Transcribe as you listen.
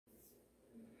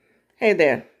Hey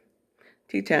there,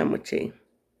 Tea Time with T.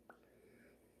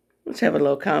 Let's have a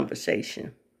little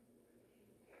conversation.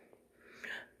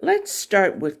 Let's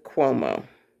start with Cuomo,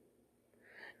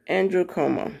 Andrew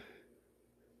Cuomo.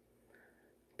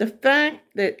 The fact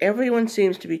that everyone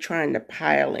seems to be trying to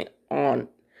pile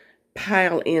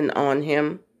in on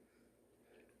him,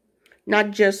 not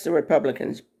just the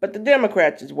Republicans, but the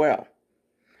Democrats as well.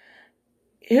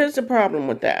 Here's the problem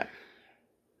with that.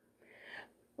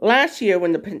 Last year,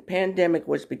 when the pandemic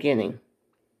was beginning,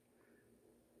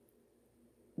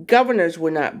 governors were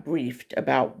not briefed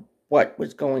about what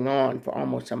was going on for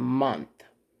almost a month.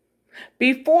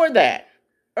 Before that,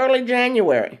 early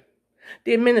January,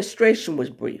 the administration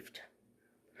was briefed.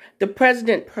 The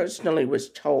president personally was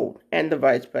told, and the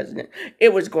vice president,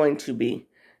 it was going to be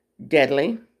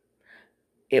deadly.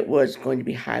 It was going to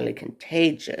be highly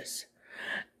contagious.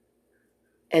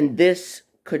 And this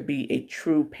could be a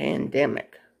true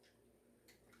pandemic.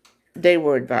 They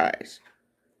were advised.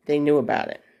 They knew about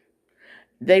it.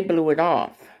 They blew it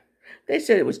off. They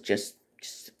said it was just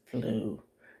flu.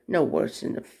 No worse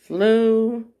than the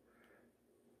flu.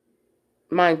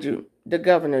 Mind you, the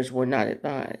governors were not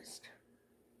advised.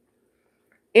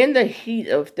 In the heat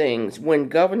of things, when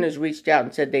governors reached out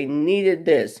and said they needed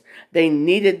this,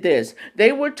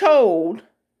 they were told,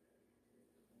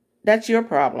 that's your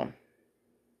problem.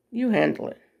 You handle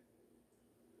it.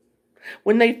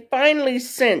 When they finally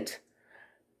sent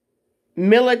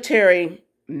military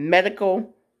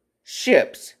medical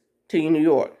ships to New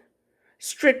York,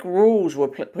 strict rules were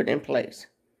put in place.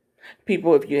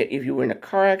 People, if you were in a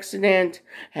car accident,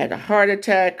 had a heart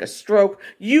attack, a stroke,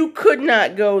 you could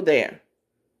not go there.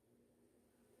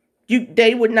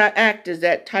 They would not act as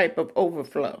that type of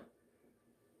overflow.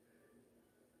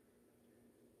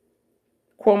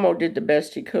 Cuomo did the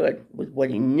best he could with what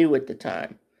he knew at the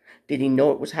time. Did he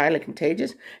know it was highly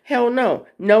contagious? Hell no.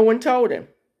 No one told him.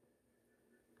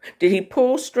 Did he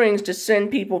pull strings to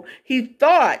send people he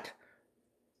thought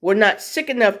were not sick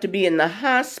enough to be in the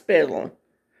hospital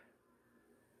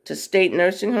to state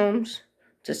nursing homes,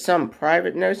 to some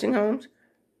private nursing homes?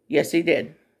 Yes, he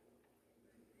did.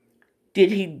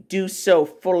 Did he do so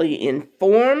fully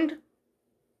informed?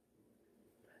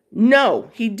 No,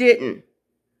 he didn't.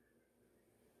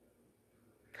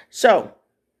 So,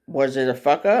 was it a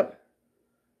fuck up?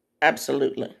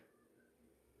 Absolutely.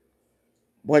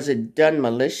 Was it done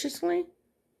maliciously?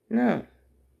 No.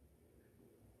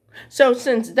 So,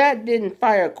 since that didn't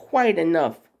fire quite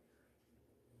enough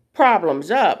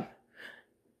problems up,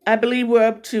 I believe we're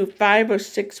up to 5 or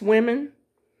 6 women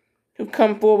who've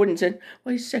come forward and said,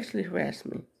 well, he sexually harassed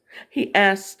me. He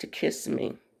asked to kiss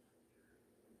me.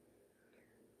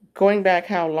 Going back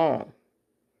how long?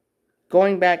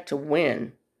 Going back to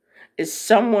when? Is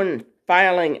someone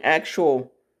filing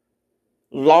actual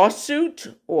lawsuit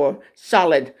or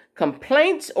solid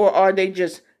complaints, or are they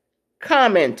just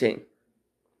commenting?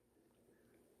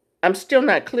 I'm still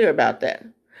not clear about that.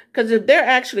 Because if they're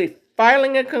actually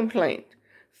filing a complaint,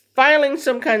 filing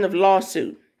some kind of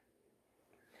lawsuit,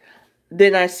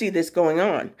 then I see this going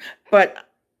on. But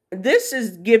this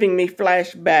is giving me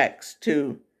flashbacks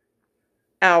to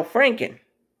Al Franken.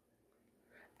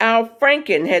 Al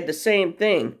Franken had the same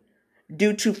thing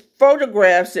due to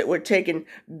photographs that were taken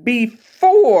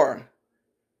before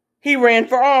he ran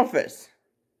for office,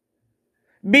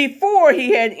 before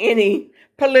he had any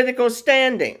political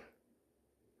standing.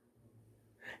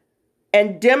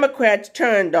 And Democrats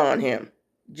turned on him.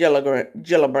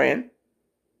 Gillibrand.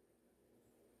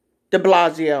 De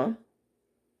Blasio.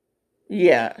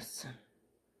 Yes.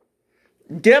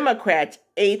 Democrats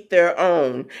ate their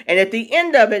own. And at the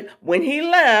end of it, when he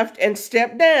left and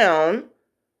stepped down,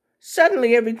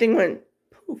 suddenly everything went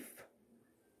poof.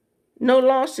 No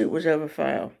lawsuit was ever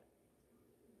filed.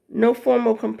 No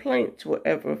formal complaints were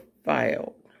ever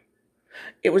filed.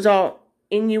 It was all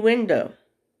innuendo.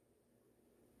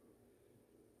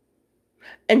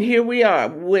 And here we are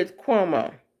with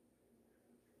Cuomo.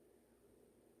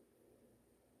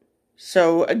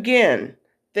 So again,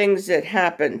 things that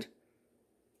happened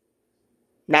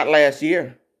not last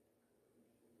year,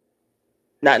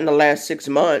 not in the last 6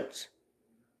 months.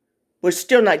 We're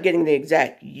still not getting the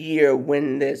exact year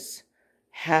when this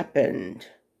happened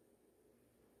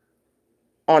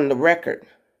on the record.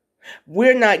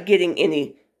 We're not getting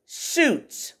any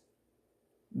suits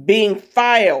being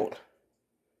filed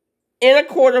in a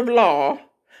court of law.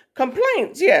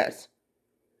 Complaints, yes.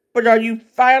 But are you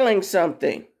filing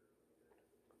something?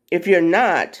 If you're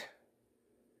not,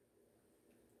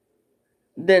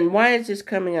 then why is this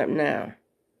coming up now?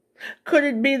 Could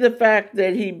it be the fact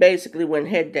that he basically went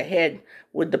head to head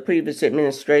with the previous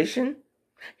administration?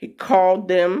 He called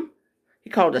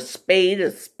called a spade a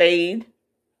spade.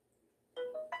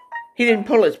 He didn't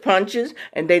pull his punches,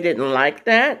 and they didn't like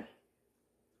that.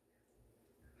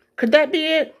 Could that be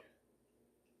it?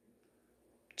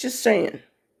 Just saying.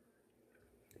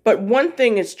 But one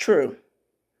thing is true.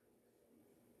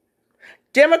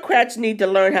 Democrats need to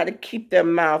learn how to keep their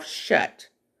mouths shut.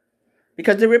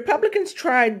 Because the Republicans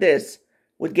tried this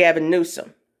with Gavin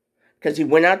Newsom. Because he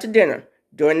went out to dinner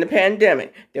during the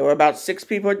pandemic. There were about 6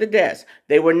 people at the desk.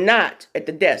 They were not at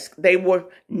the desk. They were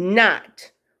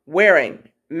not wearing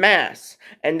masks.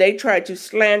 And they tried to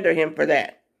slander him for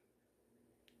that.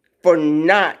 For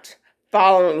not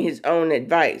following his own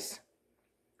advice.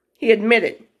 He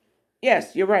admitted,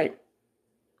 yes, you're right.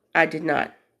 I did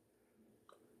not.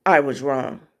 I was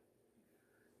wrong.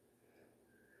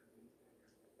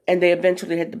 And they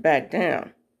eventually had to back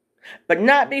down. But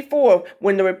not before,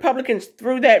 when the Republicans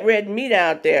threw that red meat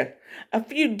out there, a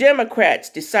few Democrats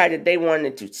decided they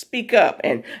wanted to speak up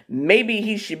and maybe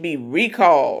he should be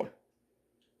recalled.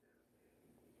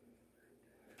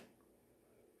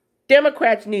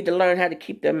 Democrats need to learn how to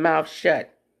keep their mouths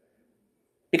shut.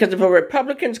 Because if a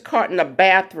Republican's caught in a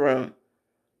bathroom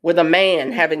with a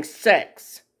man having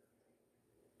sex,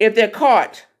 if they're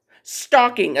caught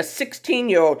stalking a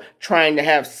 16-year-old trying to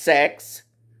have sex,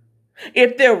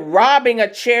 if they're robbing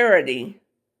a charity,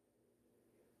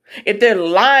 if they're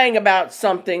lying about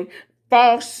something,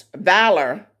 false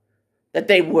valor, that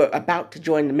they were about to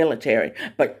join the military,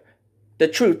 but the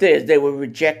truth is they were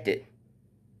rejected.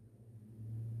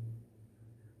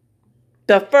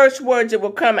 The first words that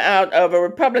will come out of a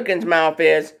Republican's mouth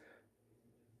is,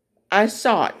 I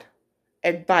sought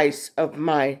advice of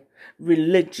my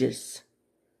religious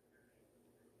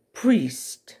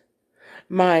priest.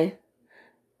 My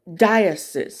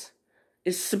diocese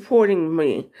is supporting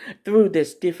me through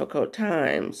this difficult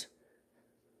times.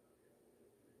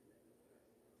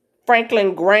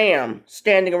 Franklin Graham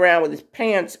standing around with his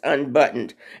pants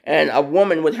unbuttoned and a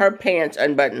woman with her pants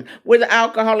unbuttoned with an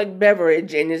alcoholic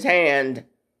beverage in his hand.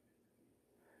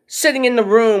 Sitting in the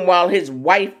room while his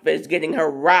wife is getting her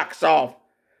rocks off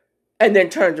and then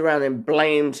turns around and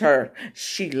blames her.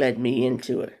 She led me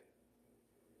into it.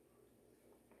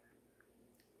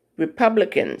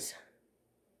 Republicans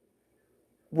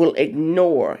will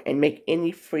ignore and make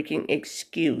any freaking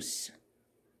excuse.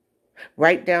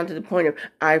 Right down to the point of,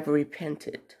 I've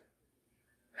repented.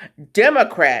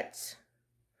 Democrats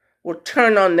will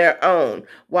turn on their own,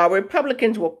 while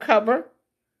Republicans will cover.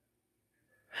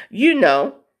 You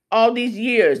know, all these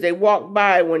years they walked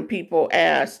by when people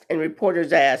asked and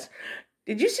reporters asked,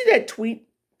 did you see that tweet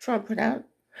Trump put out?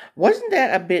 Wasn't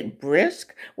that a bit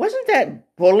brisk? Wasn't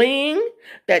that bullying?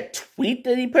 That tweet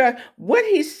that he put out? What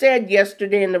he said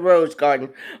yesterday in the Rose Garden,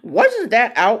 wasn't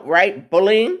that outright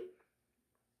bullying?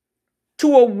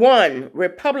 To a one,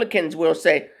 Republicans will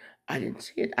say, I didn't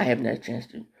see it. I haven't had a chance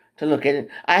to look at it.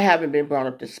 I haven't been brought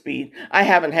up to speed. I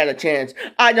haven't had a chance.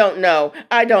 I don't know.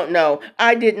 I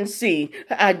didn't see.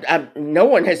 No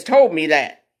one has told me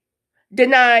that.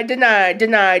 Deny, deny,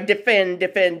 deny, defend,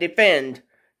 defend, defend.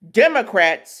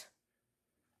 Democrats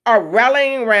are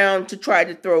rallying around to try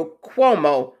to throw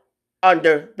Cuomo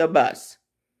under the bus.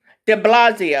 De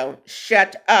Blasio,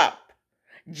 shut up.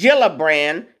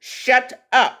 Gillibrand, shut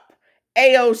up.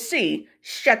 AOC,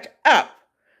 shut up.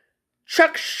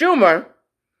 Chuck Schumer,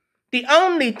 the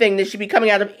only thing that should be coming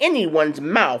out of anyone's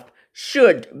mouth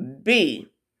should be,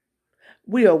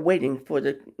 we are waiting for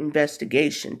the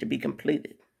investigation to be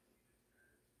completed.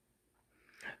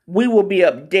 We will be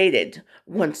updated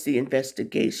once the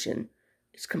investigation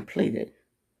is completed.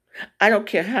 I don't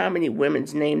care how many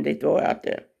women's names they throw out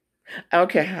there. I don't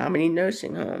care how many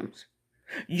nursing homes.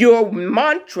 Your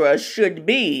mantra should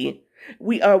be,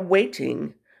 we are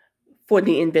waiting for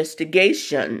the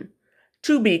investigation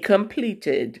to be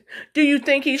completed. Do you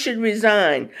think he should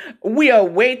resign? We are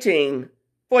waiting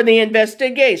for the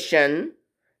investigation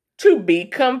to be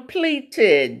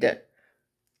completed.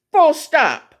 Full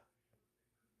stop.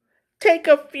 Take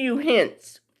a few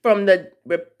hints from the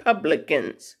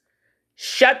Republicans.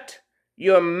 Shut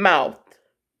your mouth.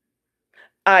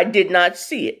 I did not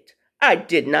see it. I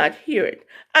did not hear it.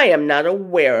 I am not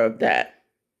aware of that.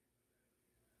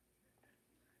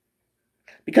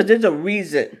 Because there's a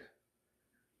reason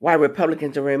why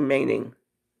Republicans are remaining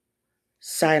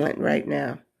silent right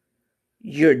now.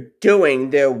 You're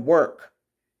doing their work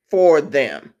for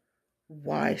them.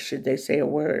 Why should they say a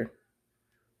word?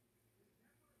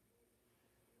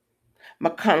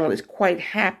 McConnell is quite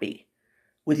happy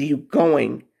with you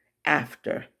going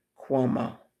after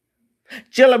Cuomo.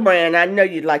 Gillibrand, I know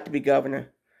you'd like to be governor.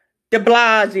 De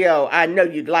Blasio, I know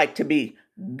you'd like to be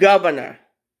governor.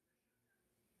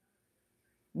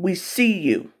 We see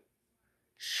you.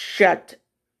 Shut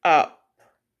up.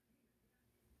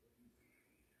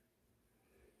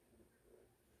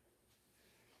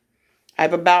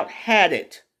 I've about had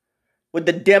it with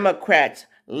the Democrats'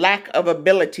 lack of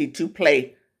ability to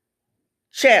play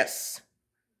chess,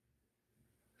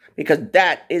 because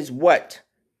that is what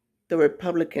the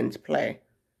Republicans play.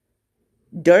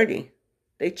 Dirty.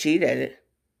 They cheat at it,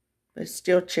 but it's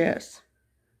still chess.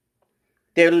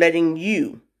 They're letting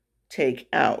you take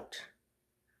out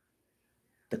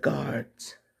the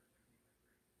guards.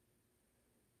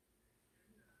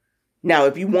 Now,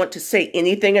 if you want to say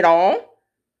anything at all,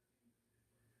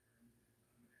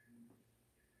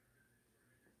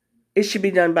 it should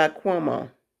be done by Cuomo.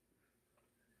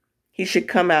 He should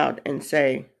come out and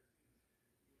say,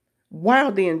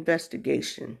 while the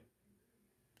investigation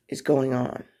is going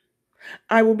on,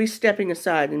 I will be stepping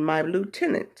aside and my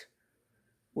lieutenant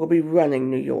will be running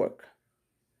New York.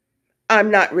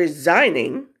 I'm not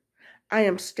resigning. I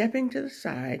am stepping to the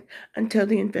side until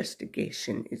the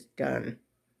investigation is done.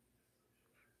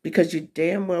 Because you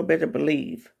damn well better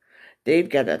believe they've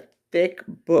got a thick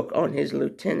book on his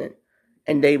lieutenant,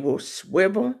 and they will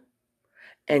swivel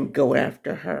and go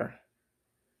after her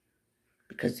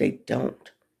because they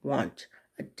don't want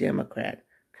a Democrat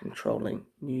controlling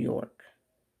New York.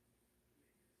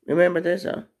 Remember, there's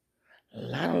a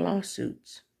lot of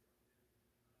lawsuits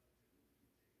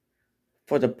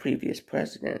for the previous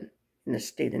president in the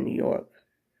state of New York.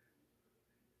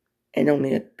 And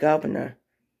only a governor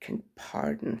can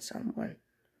pardon someone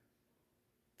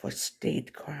for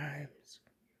state crimes.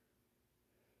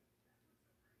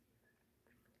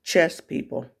 Chess,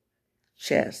 people.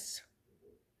 Chess.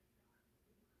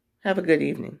 Have a good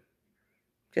evening.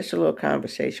 Just a little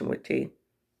conversation with tea.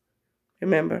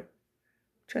 Remember,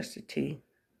 trust the tea,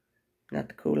 not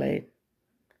the Kool-Aid.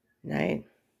 Night.